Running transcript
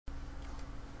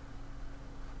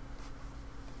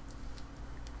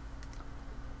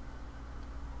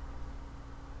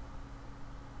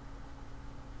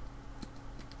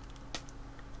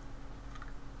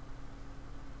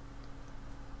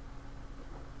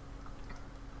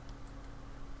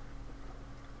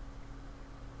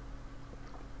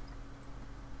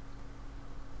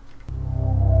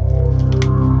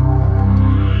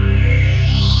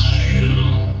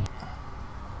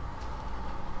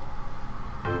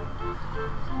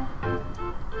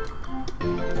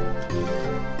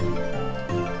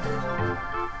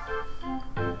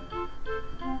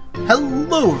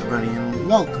Hello everybody and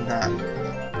welcome back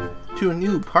to a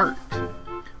new part.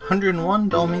 101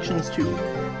 Dalmatians 2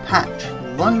 Patch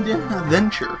London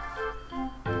Adventure.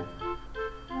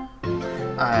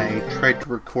 I tried to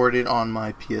record it on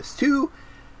my PS2,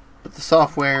 but the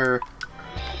software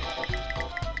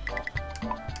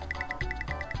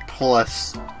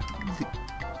plus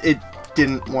it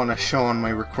didn't want to show on my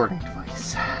recording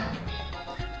device.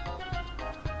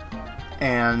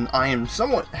 And I am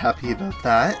somewhat happy about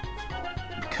that,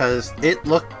 because it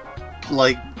looked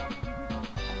like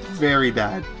very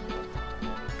bad.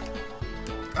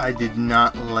 I did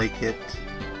not like it,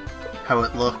 how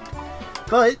it looked,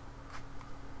 but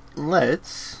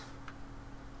let's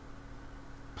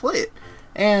play it.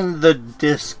 And the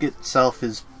disc itself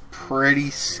is pretty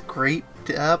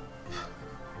scraped up.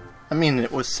 I mean,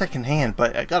 it was secondhand,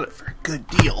 but I got it for a good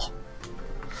deal.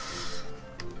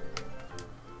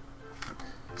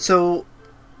 So,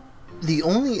 the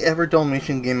only ever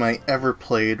Dalmatian game I ever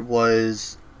played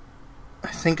was, I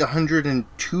think,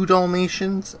 102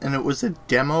 Dalmatians, and it was a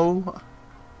demo.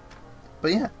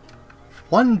 But yeah,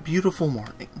 one beautiful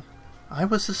morning, I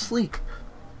was asleep,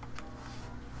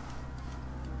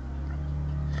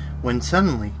 when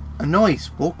suddenly a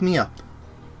noise woke me up.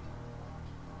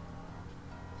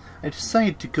 I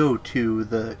decided to go to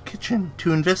the kitchen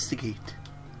to investigate.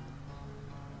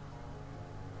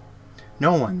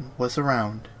 No one was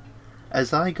around.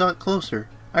 As I got closer,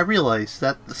 I realized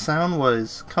that the sound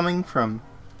was coming from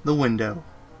the window.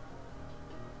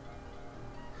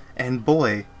 And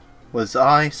boy, was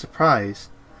I surprised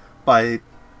by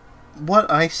what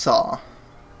I saw.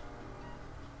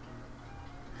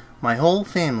 My whole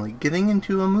family getting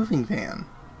into a moving van,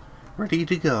 ready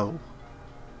to go.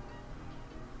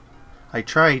 I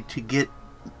tried to get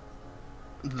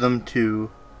to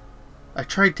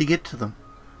them,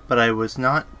 but I was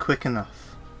not quick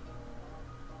enough.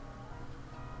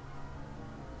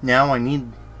 Now I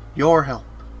need your help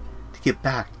to get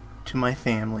back to my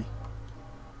family.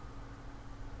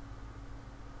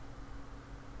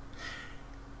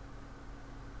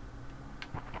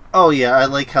 Oh yeah, I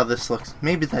like how this looks.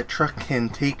 Maybe that truck can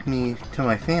take me to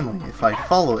my family if I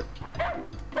follow it.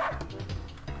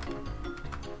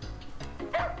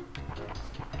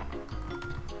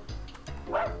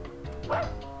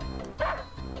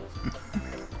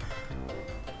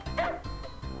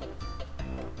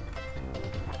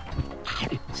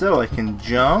 So I can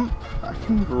jump, I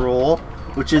can roll,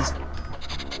 which is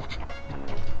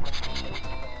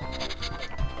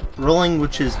rolling,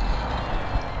 which is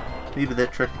maybe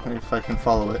that trick if I can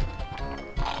follow it.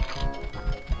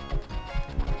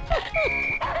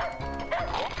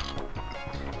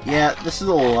 Yeah, this is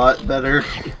a lot better.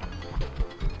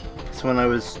 So when I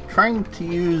was trying to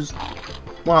use,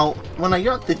 well, when I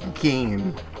got the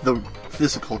game, the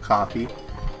physical copy,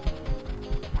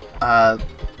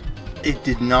 it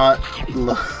did not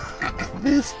look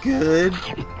this good.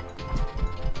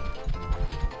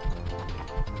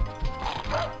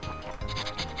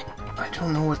 I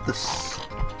don't know what this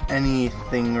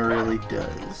anything really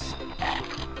does.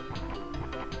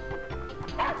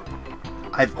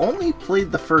 I've only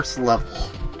played the first level.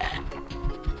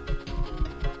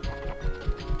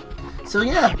 So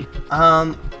yeah,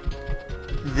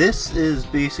 this is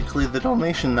basically the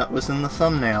Dalmatian that was in the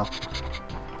thumbnail.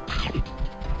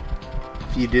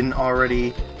 If you didn't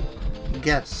already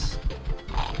guess.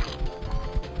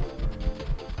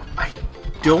 I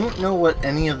don't know what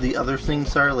any of the other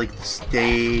things are, like the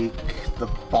steak, the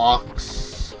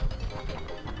box,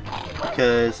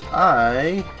 because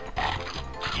I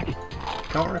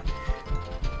don't.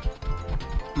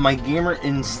 My gamer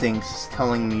instincts is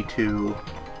telling me to.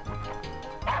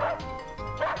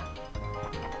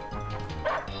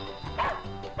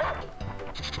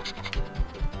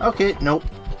 Okay, nope.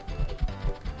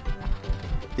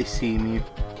 They see me.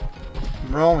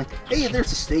 I'm rolling. Hey,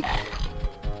 there's a steak.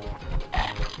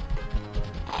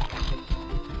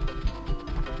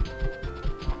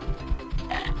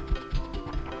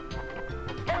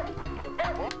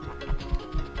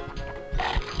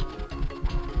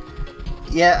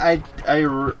 Yeah, I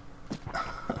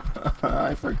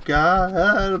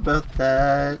forgot about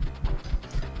that.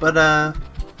 But,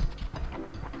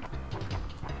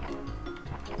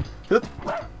 Oop.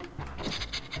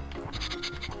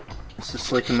 Is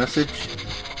this like a message?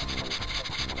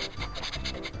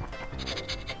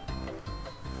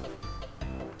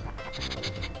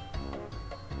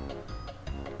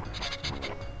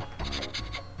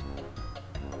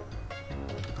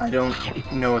 I don't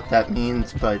know what that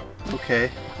means, but okay.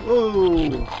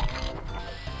 Whoa!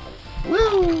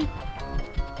 Woo!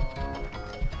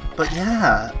 But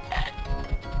yeah,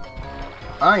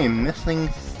 I am missing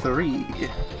 3.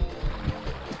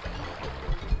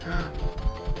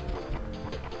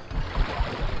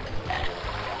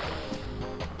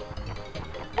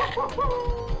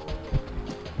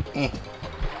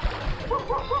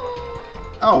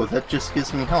 Oh, that just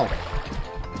gives me health.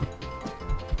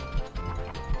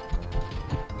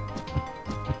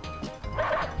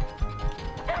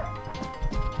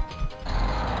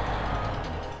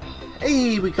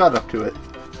 Hey, we got up to it.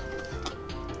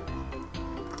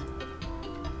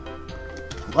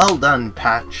 Well done,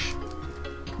 Patch.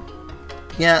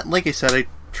 Yeah, like I said, I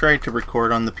tried to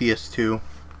record on the PS2.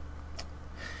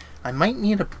 I might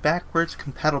need a backwards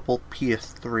compatible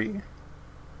PS3.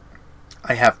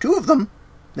 I have 2 of them.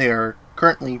 They are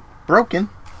currently broken.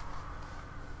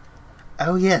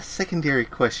 Oh yes, secondary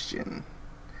question.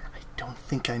 I don't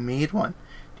think I made one.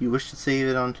 Do you wish to save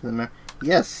it onto the memory?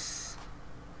 Yes.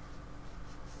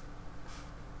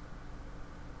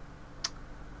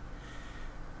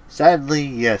 Sadly,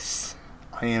 yes.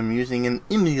 I am using an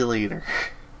emulator.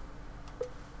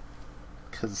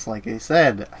 Because, like I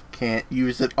said, I can't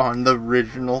use it on the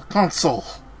original console.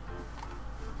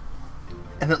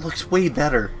 And it looks way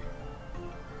better.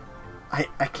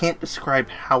 I can't describe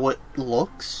how it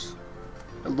looks.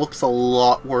 It looks a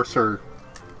lot worser.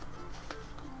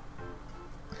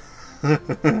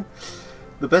 The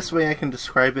best way I can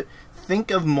describe it,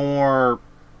 think of more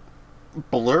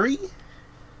blurry?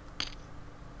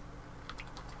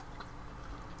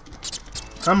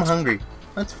 I'm hungry.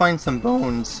 Let's find some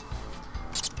bones.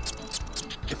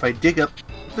 If I dig up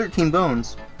 13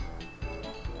 bones...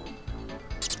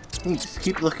 You just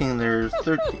keep looking, there's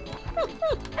 13...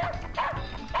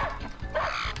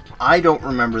 I don't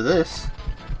remember this.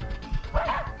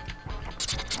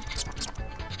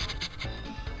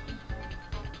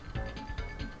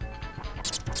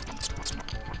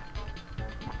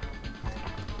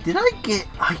 Did I get...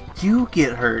 I do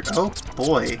get hurt. Oh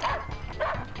boy.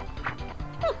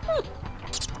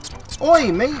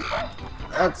 Oi, mate!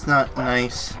 That's not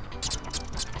nice.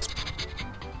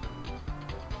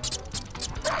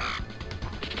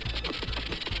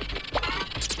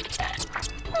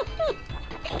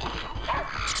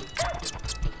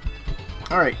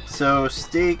 Alright, so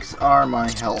stakes are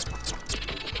my health.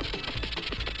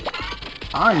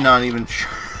 I'm not even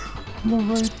sure the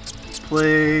right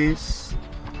place.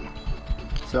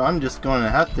 So I'm just going to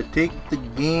have to take the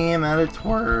game at its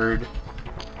word.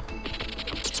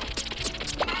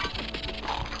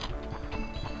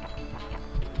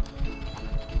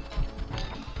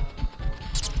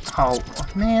 Oh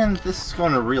man, this is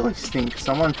going to really stink because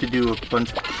I want to do a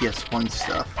bunch of PS1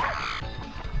 stuff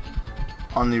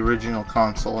on the original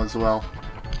console as well.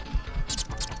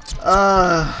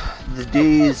 The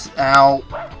days out.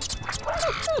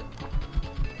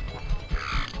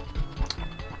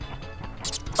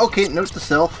 Okay, note to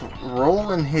self,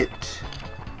 roll and hit.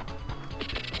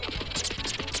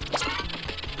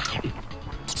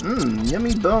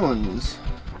 Yummy bones.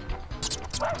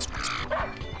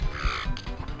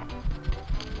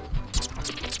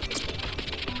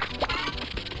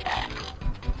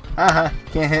 Haha,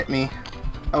 can't hit me.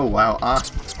 Oh wow,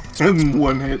 I'm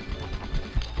 1 hit.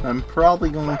 I'm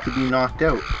probably going to be knocked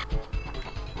out.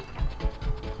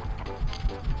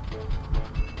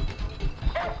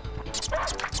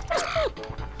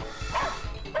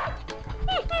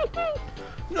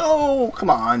 No,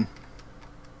 come on.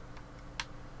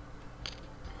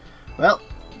 Well,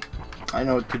 I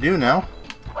know what to do now.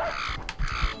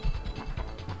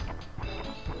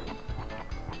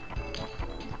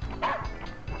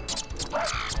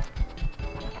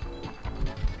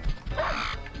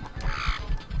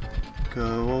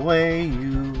 Go away,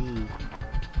 you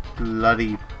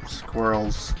bloody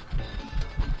squirrels.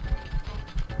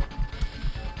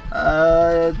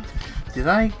 Did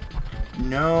I?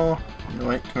 No. No,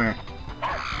 wait, come here.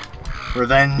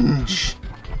 Revenge!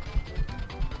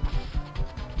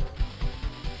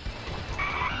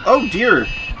 Oh dear!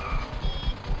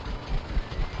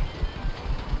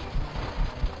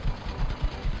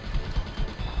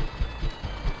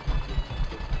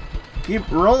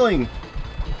 Keep rolling!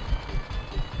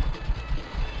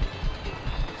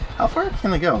 How far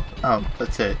can I go? Oh,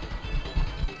 that's it.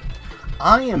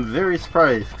 I am very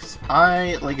surprised, because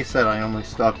like I said, I only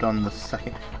stopped on the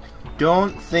second. I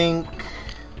don't think...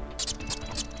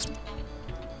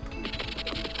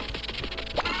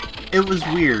 It was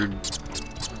weird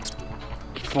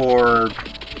for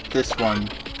this one,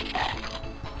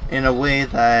 in a way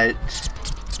that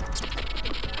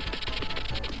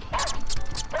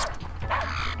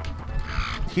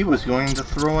he was going to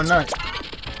throw a nut.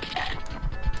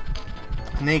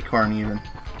 An acorn, even.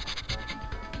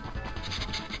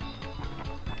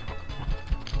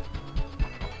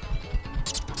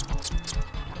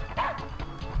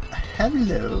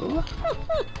 Hello.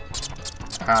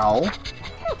 Ow.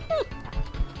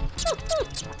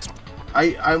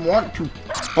 I want to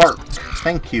bark.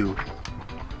 Thank you.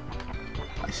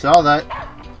 I saw that.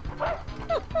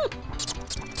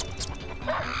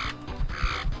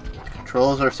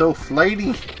 Controls are so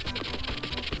flighty.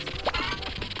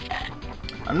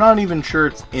 I'm not even sure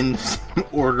it's in the same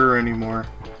order anymore.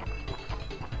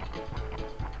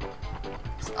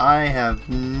 I have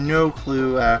no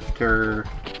clue after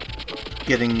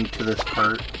getting to this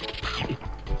part.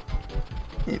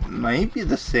 It might be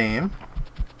the same.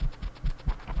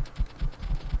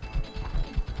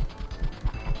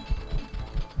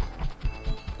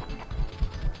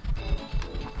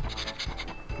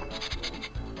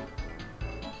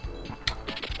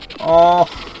 Oh,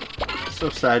 so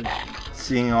sad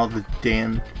seeing all the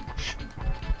damage.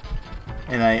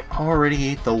 And I already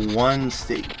ate the one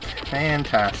steak.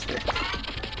 Fantastic.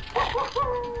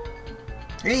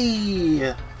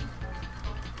 Hey!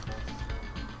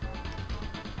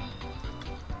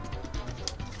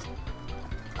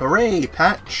 Hooray,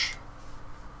 Patch!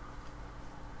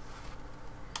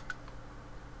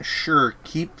 Sure,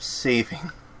 keep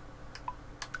saving.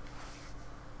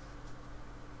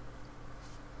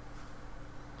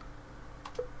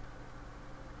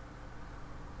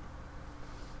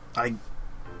 I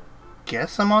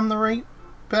guess I'm on the right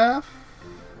path?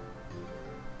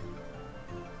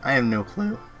 I have no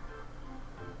clue.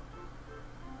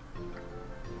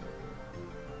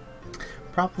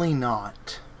 Probably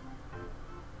not.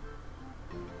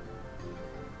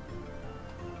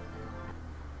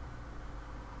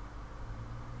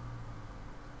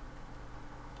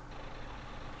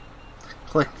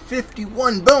 Collect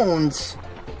 51 bones!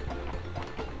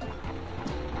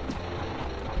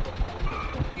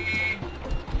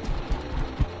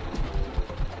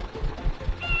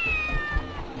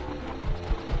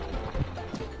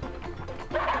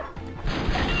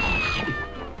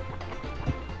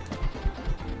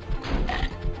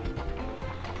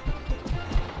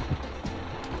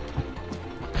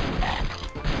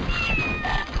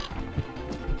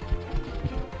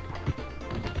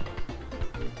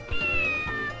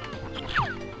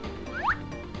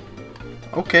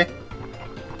 Okay.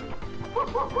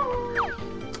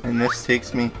 And this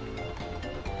takes me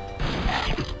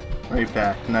right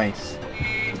back. Nice.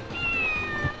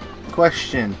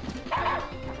 Question.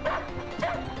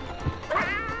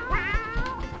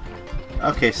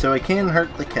 Okay, so I can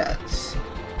hurt the cats.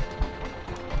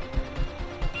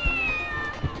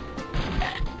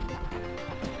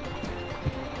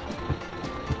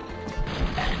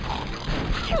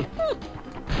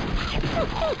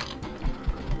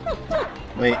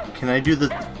 Wait, can I do the...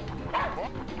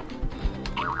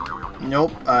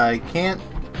 Nope, I can't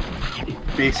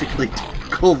basically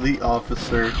tackle the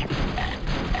officer.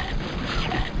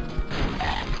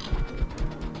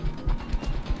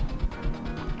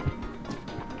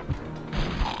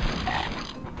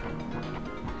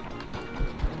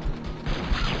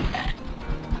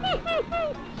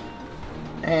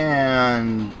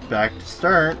 And back to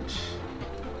start.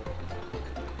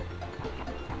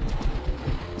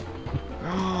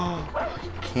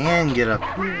 Can get up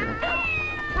here.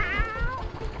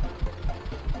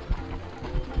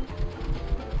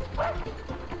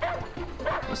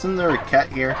 Wasn't there a cat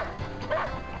here?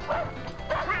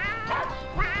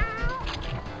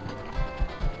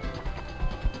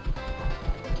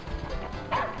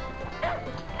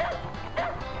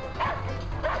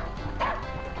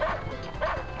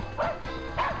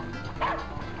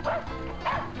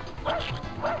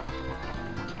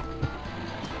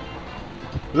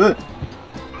 Ugh.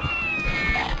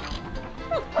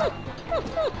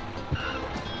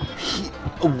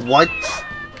 What?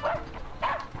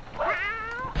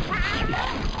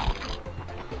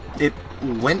 It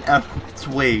went out of its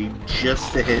way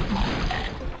just to hit me.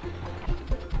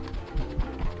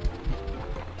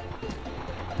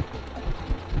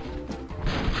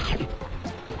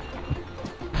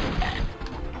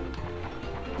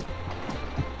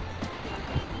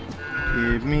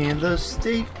 Give me the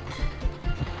steak.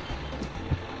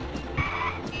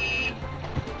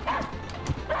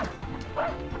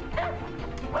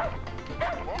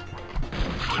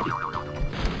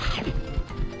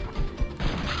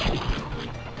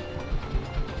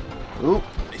 Oh,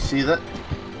 I see that.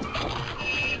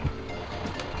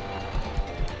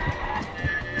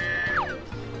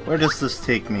 Where does this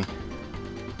take me?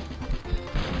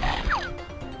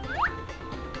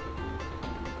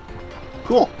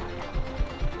 Cool.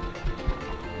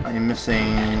 I'm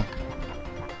missing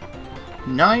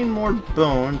 9 more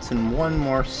bones and 1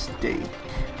 more steak.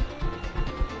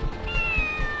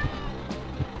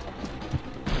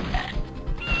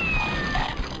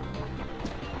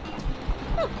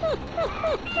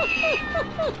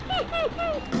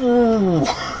 Ooh.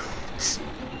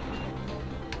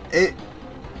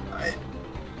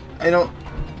 I don't...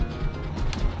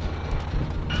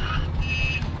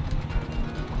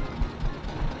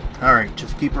 Alright,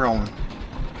 just keep rolling.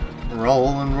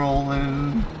 Rolling,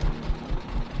 rolling.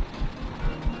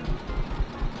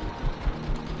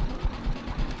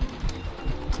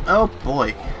 Oh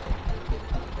boy.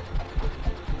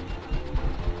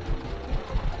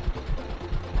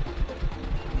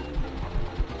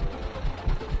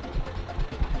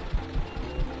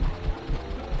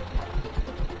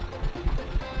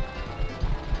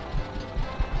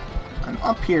 I'm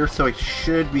up here, so I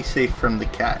should be safe from the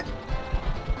cat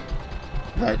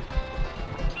that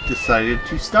decided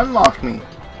to stun lock me.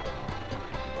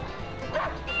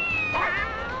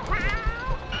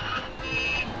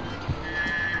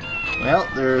 Well,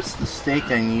 there's the steak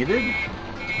I needed.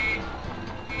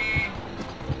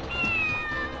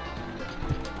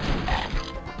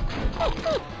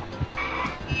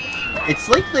 It's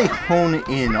like they hone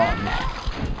in on me.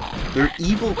 They're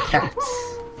evil cats.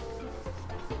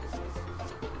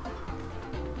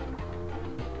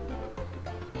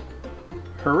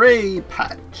 Hooray,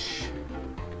 Patch.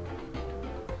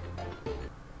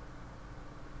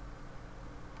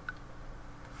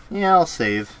 Yeah, I'll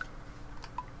save.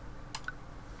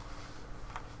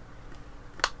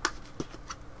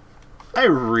 I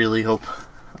really hope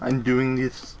I'm doing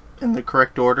this in the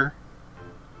correct order.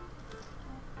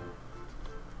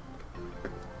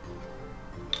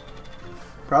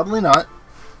 Probably not.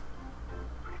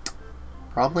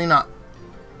 Probably not.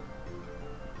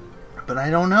 But I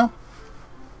don't know.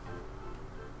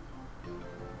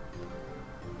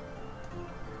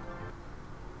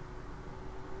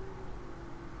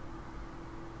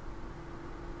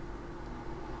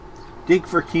 Dig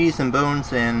for keys and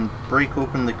bones and break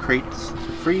open the crates to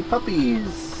free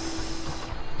puppies.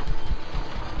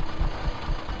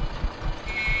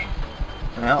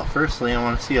 Well, firstly I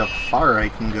want to see how far I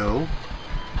can go.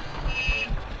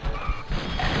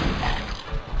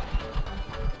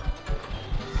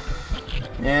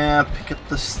 Yeah, pick up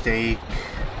the steak.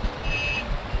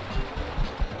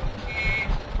 Okay,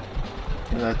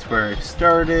 that's where I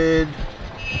started.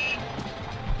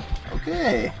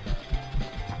 Okay.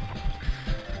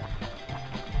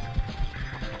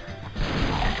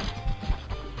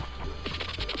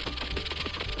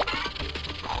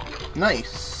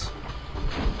 Nice.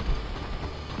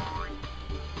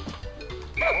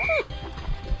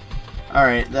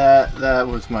 Alright, that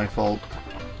was my fault.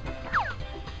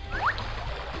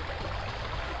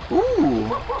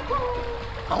 Ooh!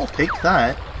 I'll take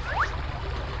that.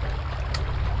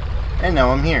 And now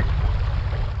I'm here.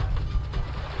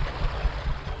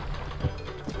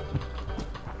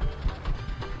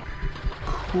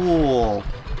 Cool.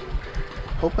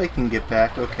 Hope I can get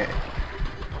back. Okay.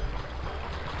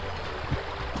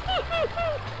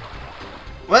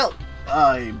 Well,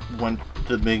 I went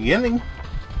to the beginning,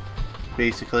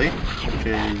 basically, which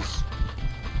is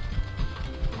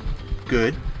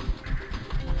good.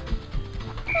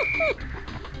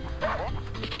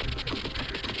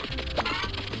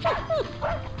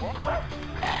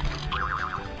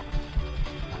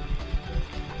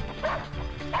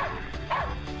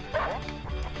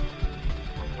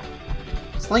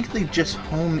 It's like they just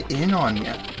home in on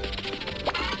you.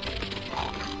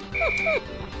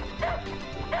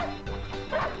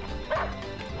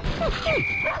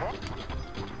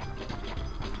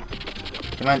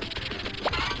 Come on.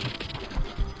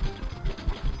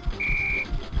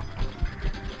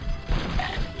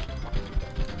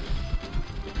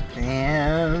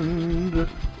 And...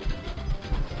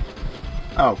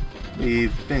 oh,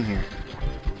 we've been here.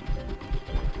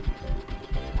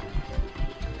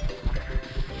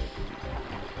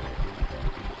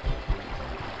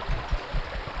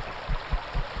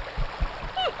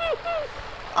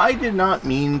 I did not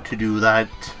mean to do that.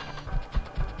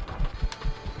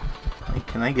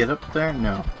 Can I get up there?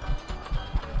 No.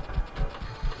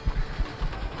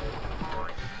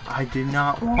 I did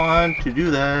not want to do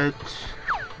that.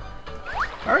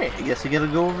 Alright, I guess I gotta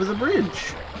go over the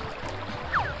bridge.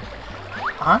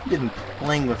 I've been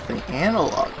playing with the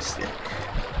analog stick.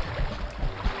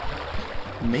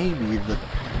 Maybe the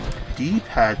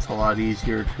D-pad's a lot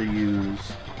easier to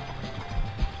use.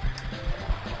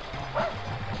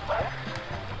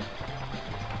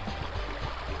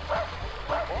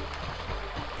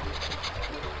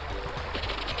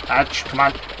 Ouch, come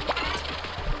on.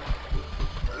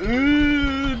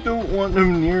 don't want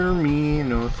them near me.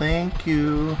 No, thank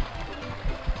you.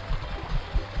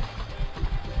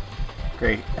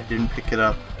 Great, I didn't pick it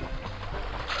up.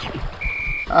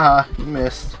 Ah, you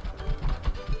missed.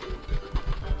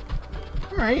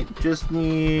 Alright, just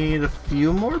need a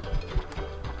few more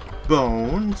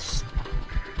bones.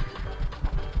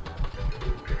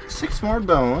 6 more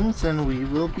bones and we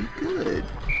will be good.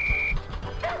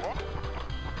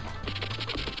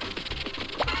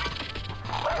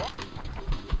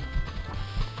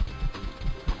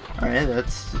 Alright,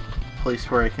 that's the place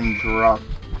where I can drop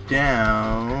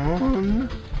down.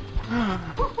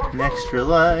 An extra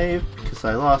life because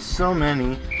I lost so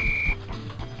many.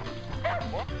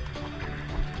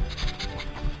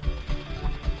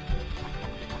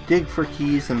 Dig for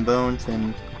keys and bones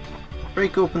and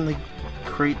break open the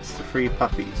crates to free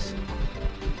puppies.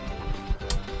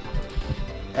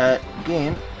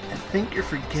 Game, I think you're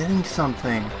forgetting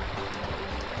something.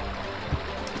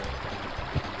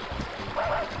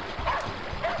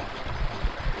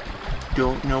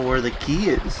 Don't know where the key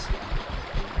is.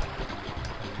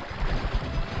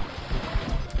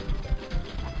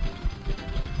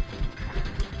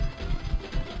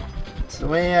 It's the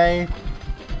way I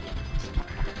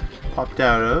popped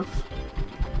out of.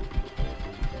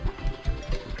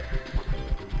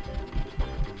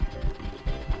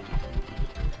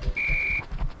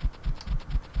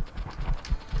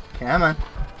 Come on.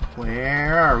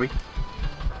 Where are we?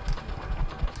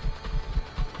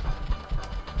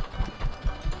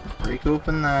 Break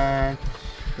open that.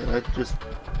 That just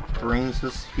brings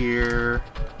us here.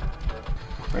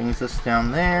 Brings us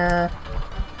down there.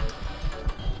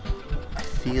 I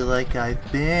feel like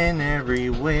I've been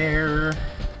everywhere.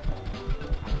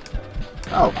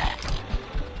 Oh.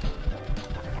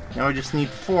 Now I just need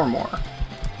 4 more.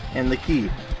 And the key.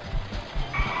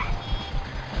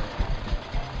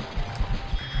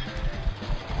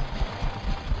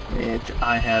 Which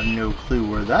I have no clue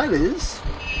where that is.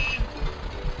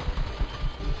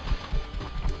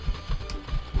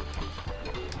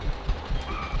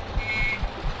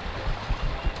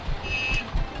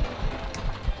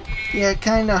 Yeah,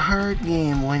 kinda hard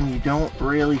game when you don't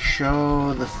really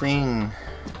show the thing.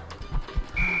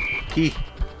 Key.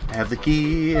 I have the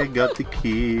key, I got the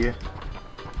key.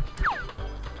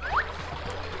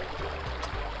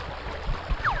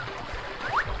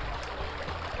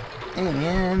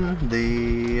 And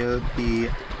they'll be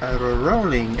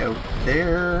rolling out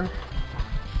there.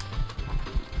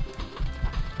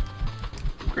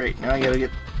 Great, now I gotta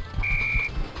get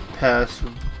past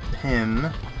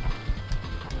him.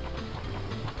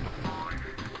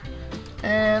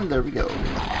 And there we go.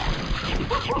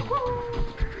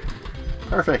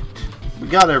 Perfect. We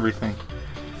got everything.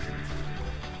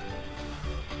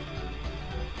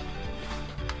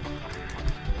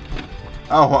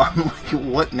 Oh, I'm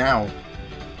like, what now?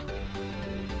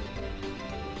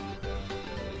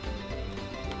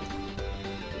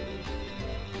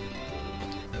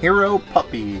 Hero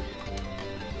Puppy.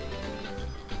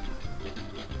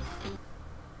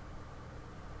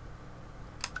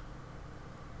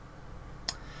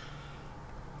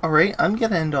 Alright, I'm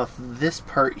gonna end off this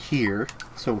part here.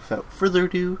 So without further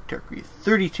ado,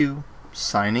 Darkreed32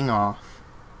 signing off.